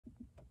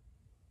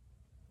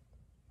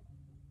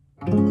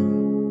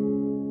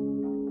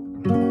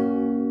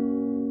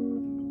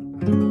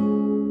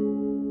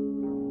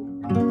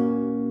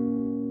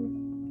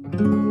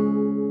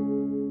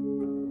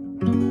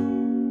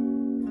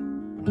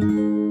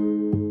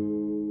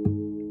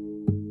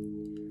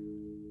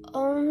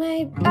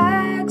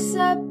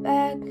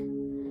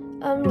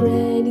I'm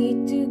ready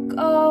to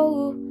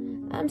go.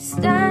 I'm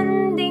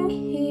standing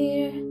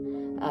here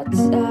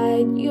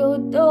outside your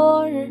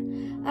door.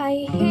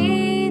 I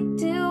hate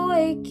to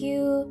wake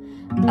you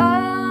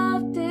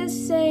up to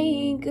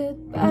say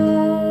goodbye,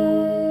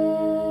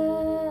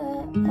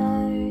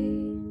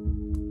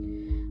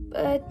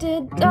 but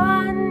the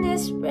dawn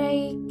is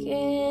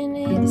breaking,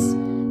 it's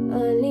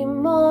early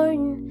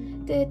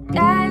morn. The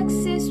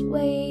taxi's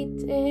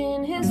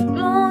waiting, he's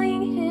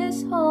blowing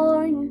his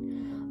horn.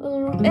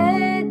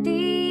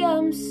 Already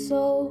I'm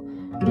so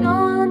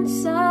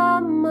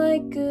lonesome I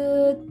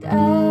could die.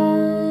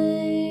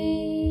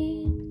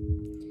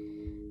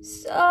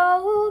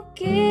 So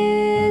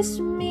kiss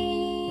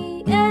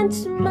me and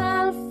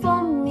smile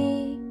for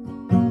me.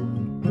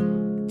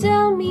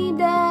 Tell me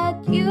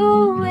that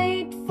you'll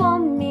wait for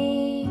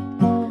me.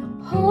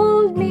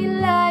 Hold me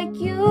like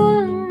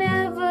you'll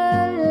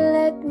never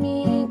let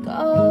me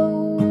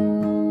go.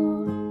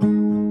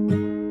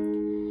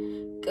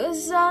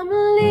 'Cause I'm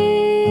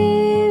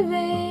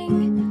leaving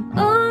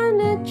on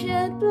a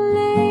jet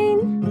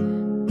plane.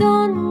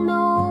 Don't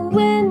know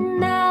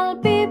when I'll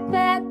be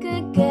back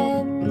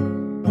again.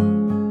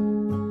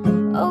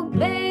 Oh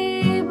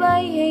babe,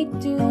 I hate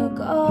to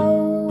go.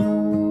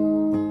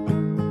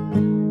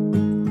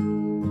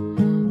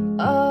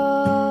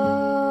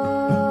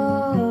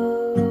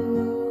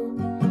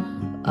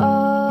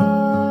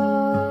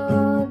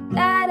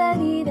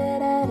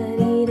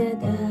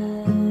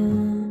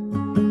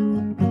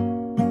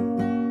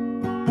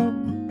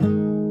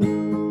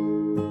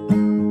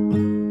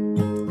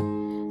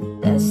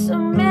 There's so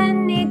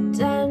many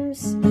times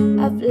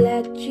I've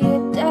let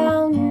you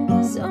down.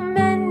 So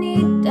many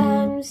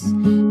times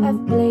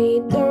I've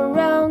played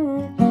around.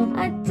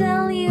 I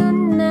tell you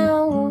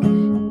now,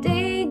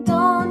 they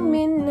don't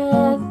mean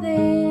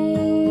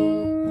nothing.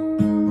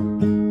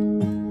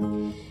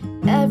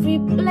 Every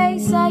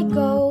place I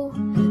go,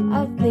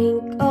 I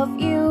think of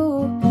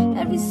you.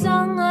 Every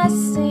song I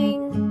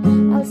sing,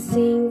 I'll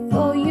sing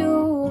for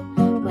you.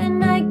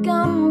 When I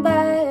come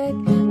back,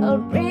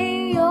 I'll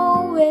bring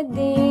your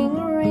wedding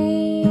ring.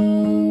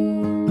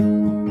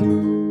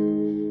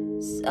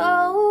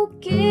 So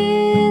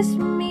kiss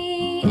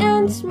me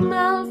and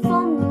smile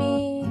for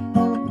me.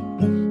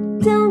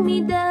 Tell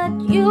me that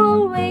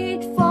you'll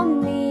wait for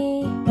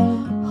me.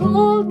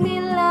 Hold me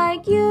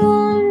like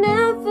you'll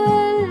never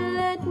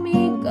let me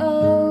go.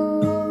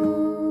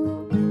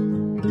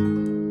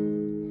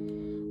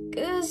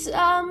 'Cause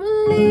I'm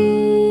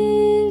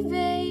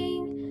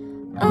leaving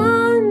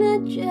on a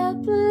jet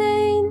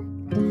plane.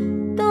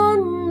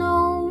 Don't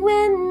know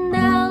when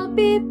I'll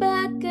be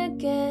back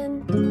again.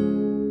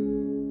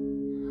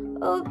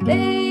 Oh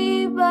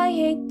babe, I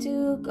hate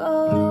to go.